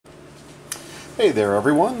Hey there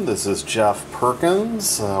everyone, this is Jeff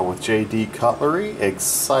Perkins with JD Cutlery.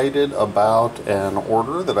 Excited about an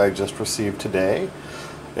order that I just received today.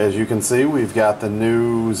 As you can see, we've got the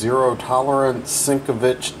new zero tolerance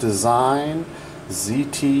Sinkovich design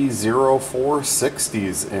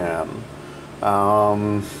ZT0460s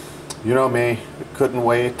in. You know me, couldn't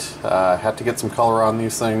wait. Had to get some color on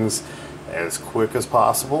these things as quick as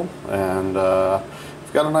possible, and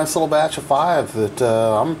we've got a nice little batch of 5 that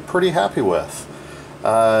I'm pretty happy with.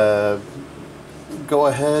 Go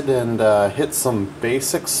ahead and hit some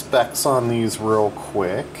basic specs on these real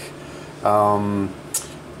quick.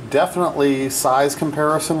 Definitely size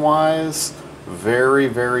comparison wise,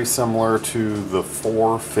 very similar to the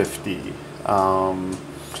 450.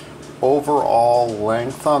 Overall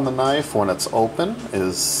length on the knife when it's open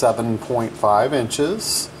is 7.5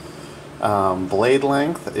 inches. Blade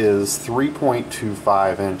length is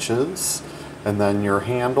 3.25 inches. And then your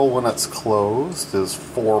handle when it's closed is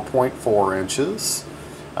 4.4 inches.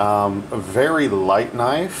 A very light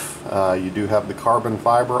knife. You do have the carbon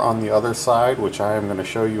fiber on the other side, which I am going to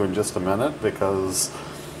show you in just a minute, because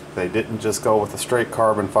they didn't just go with a straight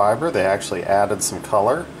carbon fiber, they actually added some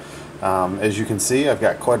color. As you can see, I've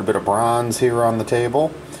got quite a bit of bronze here on the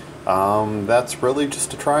table. That's really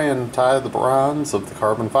just to try and tie the bronze of the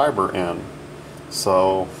carbon fiber in.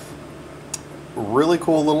 So, really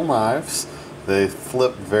cool little knives. They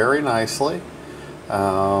flip very nicely.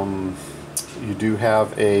 You do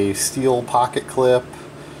have a steel pocket clip,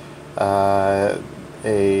 a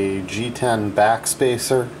G10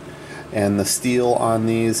 backspacer, and the steel on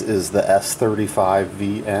these is the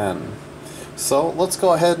S35VN. So let's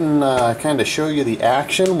go ahead and kind of show you the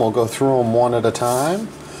action. We'll go through them one at a time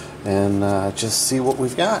and just see what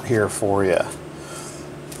we've got here for you.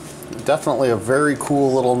 Definitely a very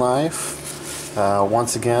cool little knife.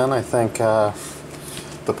 Once again, I think the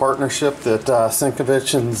partnership that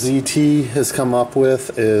Sinkovich and ZT has come up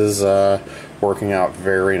with is working out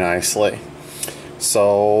very nicely.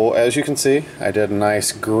 So as you can see, I did a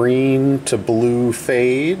nice green to blue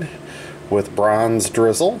fade with bronze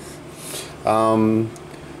drizzle. The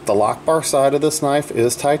lock bar side of this knife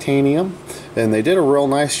is titanium, and they did a real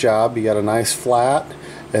nice job. You got a nice flat,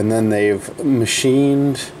 and then they've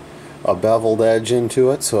machined a beveled edge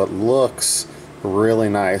into it, so it looks really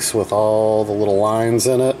nice with all the little lines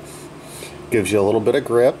in it. Gives you a little bit of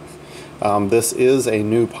grip. This is a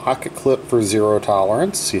new pocket clip for zero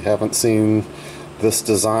tolerance. You haven't seen this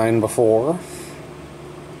design before.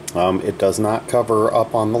 It does not cover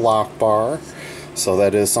up on the lock bar, so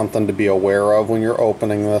that is something to be aware of when you're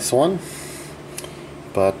opening this one.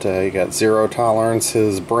 But you got zero tolerance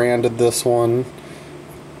has branded this one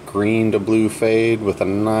green to blue fade with a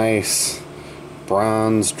nice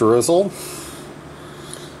bronze drizzle.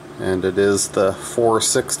 And it is the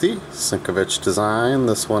 460 Sinkovich design.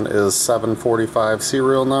 This one is 745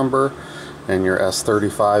 serial number and your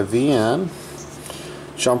S35VN.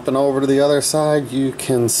 Jumping over to the other side, you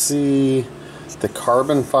can see the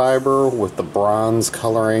carbon fiber with the bronze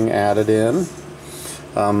coloring added in.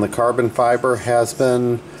 The carbon fiber has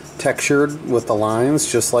been textured with the lines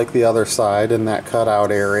just like the other side in that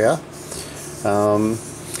cutout area.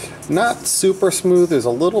 Not super smooth. There's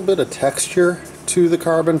a little bit of texture to the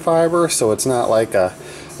carbon fiber, so it's not like a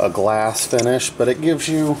glass finish, but it gives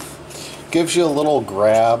you a little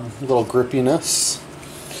grab, little grippiness,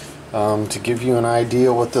 to give you an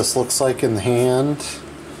idea what this looks like in the hand.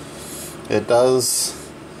 It does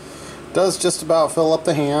just about fill up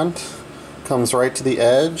the hand. Comes right to the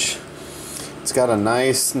edge. It's got a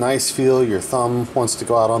nice feel. Your thumb wants to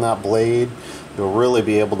go out on that blade, you'll really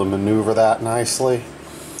be able to maneuver that nicely.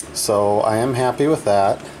 So I am happy with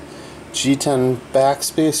that. G10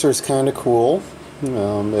 backspacer is kind of cool.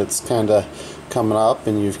 It's kind of coming up,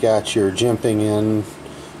 and you've got your jimping in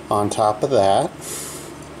on top of that.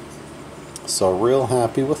 So real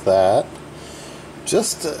happy with that.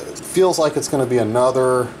 Just feels like it's going to be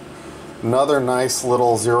another nice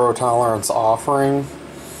little zero tolerance offering.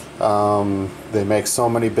 They make so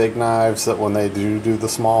many big knives that when they do the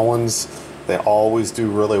small ones, they always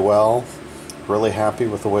do really well. Really happy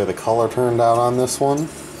with the way the color turned out on this one.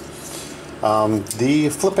 The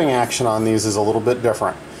flipping action on these is a little bit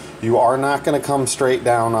different. You are not going to come straight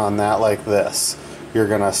down on that like this. You're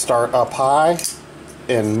going to start up high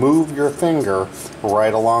and move your finger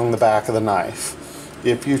right along the back of the knife.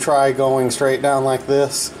 If you try going straight down like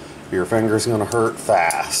this, your finger's going to hurt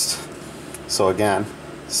fast. So again,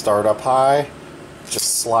 start up high,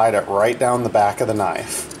 just slide it right down the back of the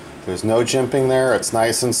knife. There's no jimping there, it's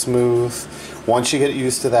nice and smooth. Once you get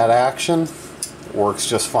used to that action, it works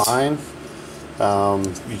just fine.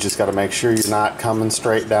 You just got to make sure you're not coming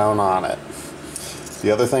straight down on it.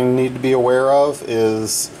 The other thing you need to be aware of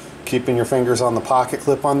is keeping your fingers on the pocket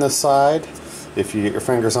clip on this side. If you get your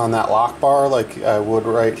fingers on that lock bar like I would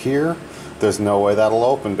right here, there's no way that'll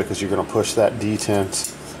open because you're going to push that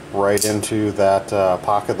detent right into that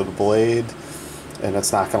pocket of the blade, and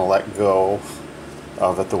it's not going to let go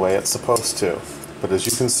of it the way it's supposed to. But as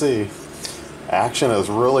you can see, action is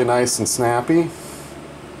really nice and snappy.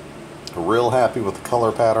 Real happy with the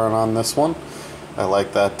color pattern on this one. I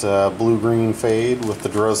like that blue-green fade with the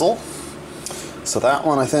drizzle. So that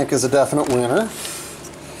one I think is a definite winner.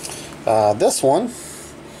 This one,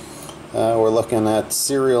 we're looking at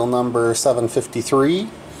serial number 753.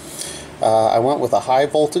 I went with a high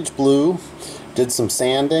voltage blue, did some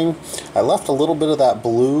sanding. I left a little bit of that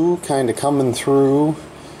blue kind of coming through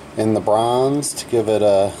in the bronze to give it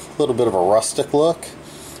a little bit of a rustic look.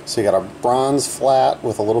 So you got a bronze flat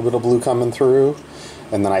with a little bit of blue coming through,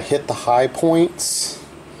 and then I hit the high points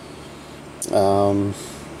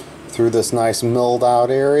through this nice milled out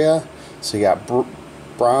area. So you got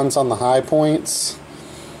bronze on the high points,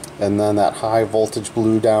 and then that high voltage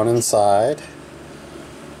blue down inside.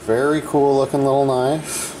 Very cool looking little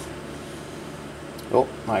knife. Oh,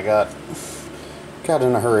 I got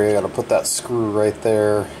in a hurry. I got to put that screw right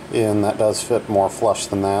there in. That does fit more flush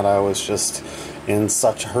than that. I was just in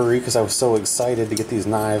such a hurry because I was so excited to get these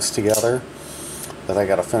knives together that I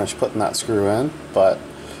got to finish putting that screw in. But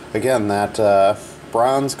again, that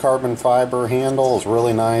bronze carbon fiber handle is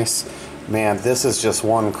really nice. Man, this is just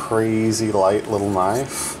one crazy light little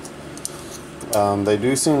knife. They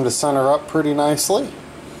do seem to center up pretty nicely.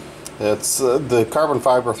 It's the carbon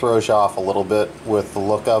fiber throws you off a little bit with the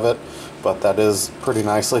look of it, but that is pretty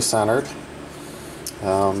nicely centered.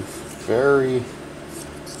 Very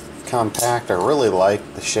compact. I really like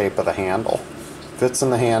the shape of the handle. Fits in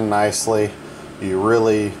the hand nicely.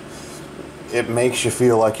 It makes you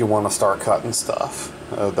feel like you want to start cutting stuff.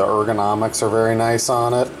 The ergonomics are very nice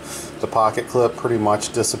on it. The pocket clip pretty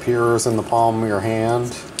much disappears in the palm of your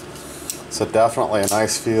hand. So definitely a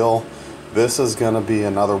nice feel. This is going to be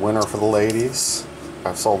another winner for the ladies.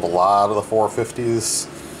 I've sold a lot of the 450s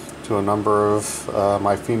to a number of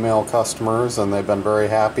my female customers, and they've been very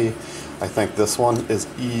happy. I think this one is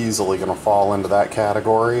easily going to fall into that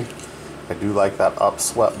category. I do like that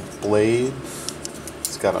upswept blade.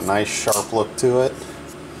 It's got a nice sharp look to it.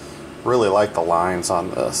 Really like the lines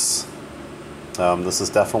on this. This is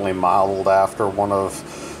definitely modeled after one of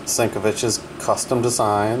Sinkovich's custom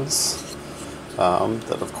designs.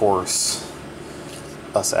 That of course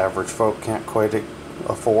us average folk can't quite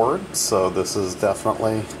afford, so this is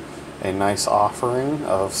definitely a nice offering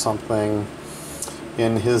of something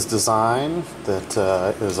in his design that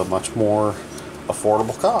is a much more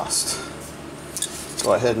affordable cost.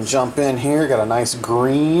 Go ahead and jump in here. Got a nice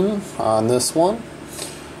green on this one.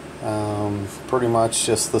 Pretty much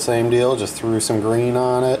just the same deal, just threw some green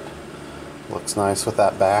on it. Looks nice with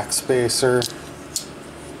that back spacer.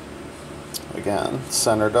 Again,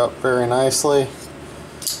 centered up very nicely,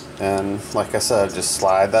 and like I said, just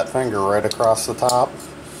slide that finger right across the top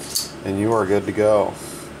and you are good to go.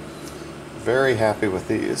 Very happy with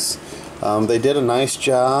these. They did a nice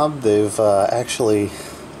job. They've actually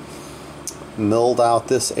milled out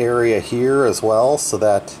this area here as well, so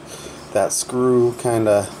that that screw kind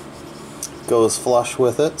of goes flush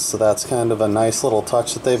with it, so that's kind of a nice little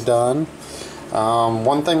touch that they've done.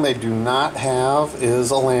 One thing they do not have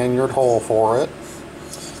is a lanyard hole for it,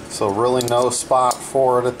 so really no spot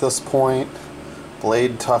for it at this point.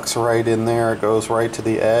 Blade tucks right in there, it goes right to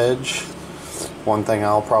the edge. One thing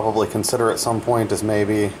I'll probably consider at some point is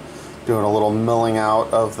maybe doing a little milling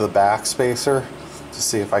out of the back spacer to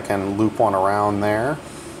see if I can loop one around there,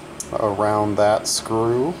 around that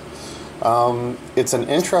screw. It's an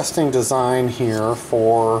interesting design here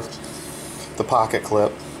for the pocket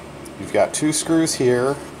clip. You've got two screws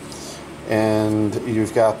here, and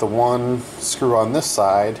you've got the one screw on this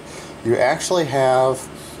side. You actually have,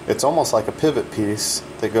 it's almost like a pivot piece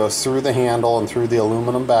that goes through the handle and through the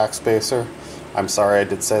aluminum backspacer. I'm sorry, I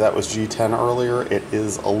did say that was G10 earlier. It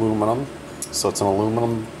is aluminum, so it's an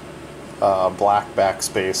aluminum black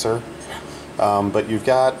backspacer. But you've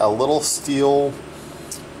got a little steel,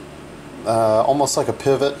 almost like a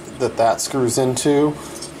pivot that screws into,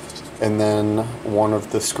 and then one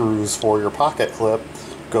of the screws for your pocket clip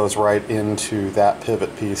goes right into that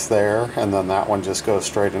pivot piece there, and then that one just goes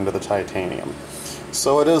straight into the titanium.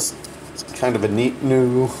 So it is kind of a neat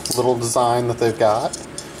new little design that they've got.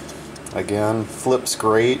 Again, flips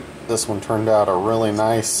great. This one turned out a really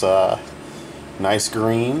nice nice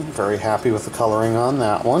green. Very happy with the coloring on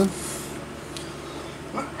that one.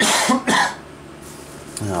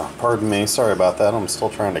 Pardon me, sorry about that. I'm still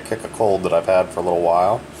trying to kick a cold that I've had for a little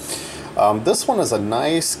while. This one is a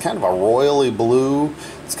nice, kind of a royally blue.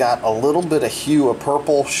 It's got a little bit of hue of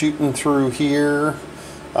purple shooting through here.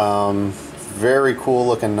 Very cool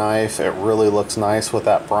looking knife. It really looks nice with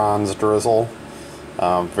that bronze drizzle.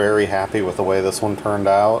 Very happy with the way this one turned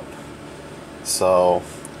out. So,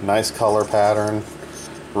 nice color pattern.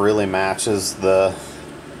 Really matches the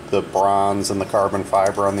bronze and the carbon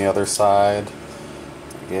fiber on the other side.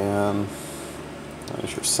 Again,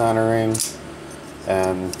 there's your centering.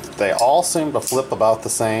 And they all seem to flip about the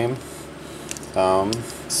same.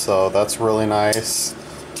 So that's really nice.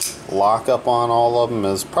 Lockup on all of them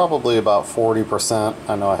is probably about 40%.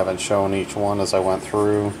 I know I haven't shown each one as I went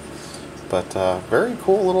through, but very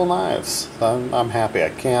cool little knives. I'm happy. I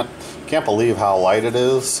can't believe how light it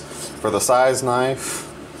is for the size knife.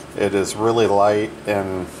 It is really light,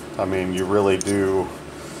 and I mean, you really do.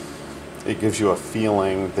 It gives you a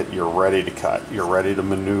feeling that you're ready to cut. You're ready to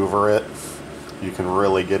maneuver it. You can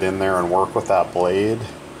really get in there and work with that blade.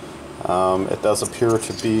 It does appear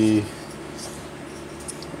to be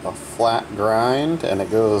a flat grind, and it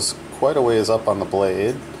goes quite a ways up on the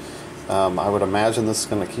blade. I would imagine this is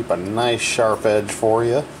going to keep a nice sharp edge for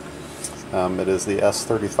you. It is the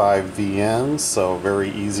S35VN, so very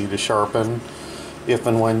easy to sharpen if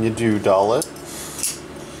and when you do dull it.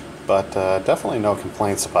 But definitely no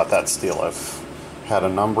complaints about that steel. I've had a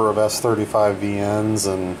number of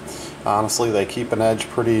S35VNs, and honestly they keep an edge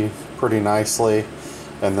pretty nicely.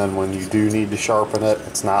 And then when you do need to sharpen it,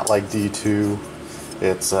 it's not like D2.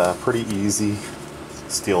 It's pretty easy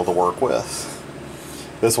steel to work with.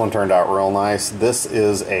 This one turned out real nice. This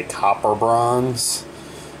is a copper bronze.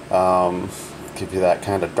 Give you that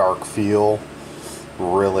kind of dark feel.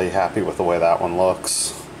 Really happy with the way that one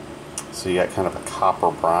looks. So you got kind of a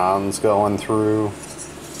copper bronze going through,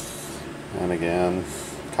 and again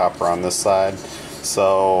copper on this side.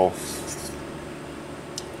 So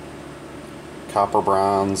copper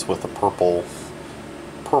bronze with a purple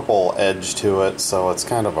edge to it, so it's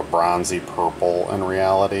kind of a bronzy purple in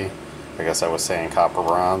reality. I guess I was saying copper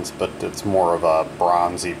bronze, but it's more of a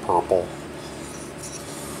bronzy purple.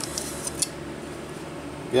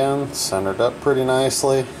 Again, centered up pretty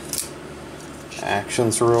nicely.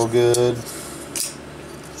 Action's real good.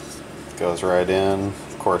 Goes right in.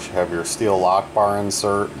 Of course, you have your steel lock bar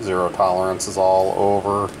insert. Zero tolerances all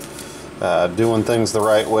over. Doing things the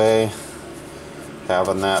right way.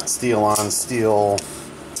 Having that steel on steel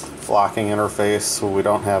locking interface so we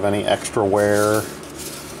don't have any extra wear.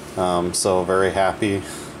 So very happy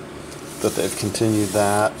that they've continued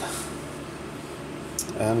that.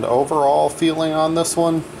 And overall feeling on this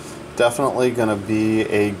one, definitely going to be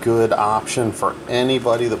a good option for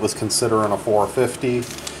anybody that was considering a 450.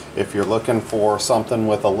 If you're looking for something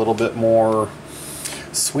with a little bit more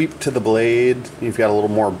sweep to the blade, you've got a little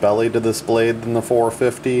more belly to this blade than the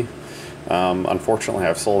 450. Unfortunately,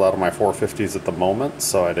 I've sold out of my 450s at the moment,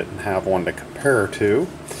 so I didn't have one to compare to.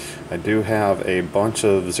 I do have a bunch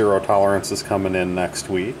of zero tolerances coming in next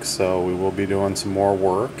week, so we will be doing some more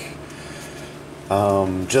work.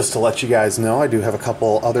 Just to let you guys know, I do have a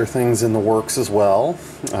couple other things in the works as well.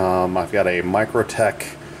 I've got a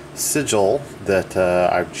Microtech sigil that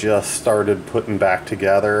I've just started putting back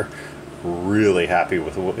together. Really happy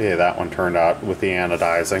with the way that one turned out with the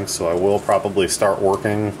anodizing, so I will probably start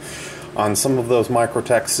working on some of those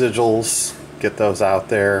Microtech sigils, get those out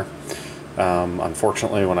there.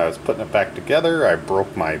 Unfortunately, when I was putting it back together, I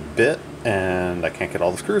broke my bit and I can't get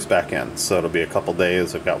all the screws back in, so it'll be a couple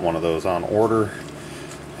days. I've got one of those on order,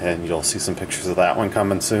 and you'll see some pictures of that one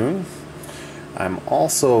coming soon. I'm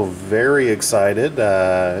also very excited.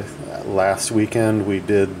 Last weekend we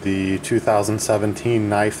did the 2017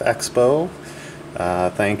 Knife Expo.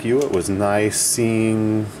 Thank you. It was nice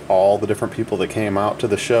seeing all the different people that came out to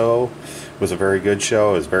the show. It was a very good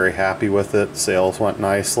show. I was very happy with it. Sales went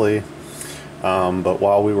nicely. But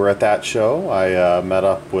while we were at that show, I met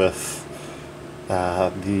up with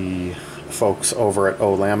the folks over at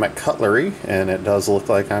JD Cutlery, and it does look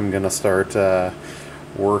like I'm going to start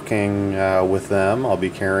working with them. I'll be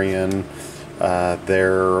carrying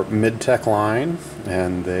their mid-tech line,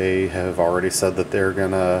 and they have already said that they're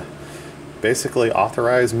going to basically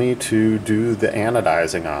authorize me to do the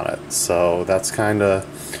anodizing on it. So that's kind of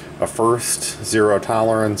a first. Zero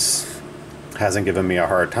tolerance hasn't given me a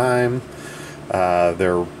hard time.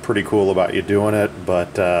 They're pretty cool about you doing it,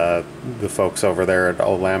 but the folks over there at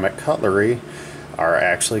JD Cutlery are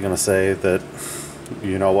actually going to say that,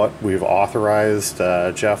 you know what, we've authorized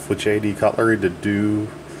Jeff with JD Cutlery to do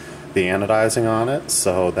the anodizing on it,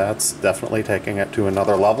 so that's definitely taking it to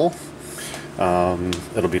another level.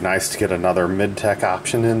 It'll be nice to get another mid-tech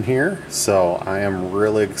option in here, so I am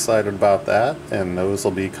really excited about that, and those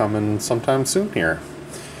will be coming sometime soon here.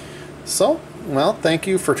 So, well, thank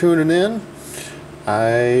you for tuning in.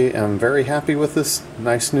 I am very happy with this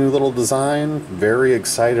nice new little design. Very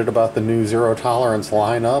excited about the new zero tolerance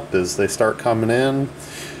lineup as they start coming in.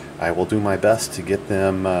 I will do my best to get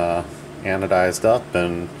them anodized up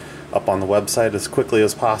and up on the website as quickly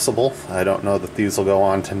as possible. I don't know that these will go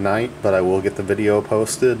on tonight, but I will get the video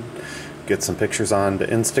posted, get some pictures onto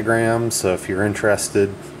Instagram, so if you're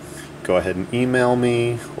interested, go ahead and email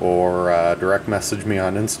me or direct message me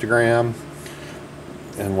on Instagram,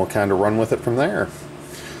 and we'll kind of run with it from there.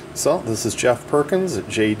 So, this is Jeff Perkins at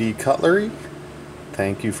JD Cutlery.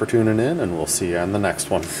 Thank you for tuning in, and we'll see you on the next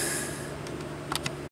one.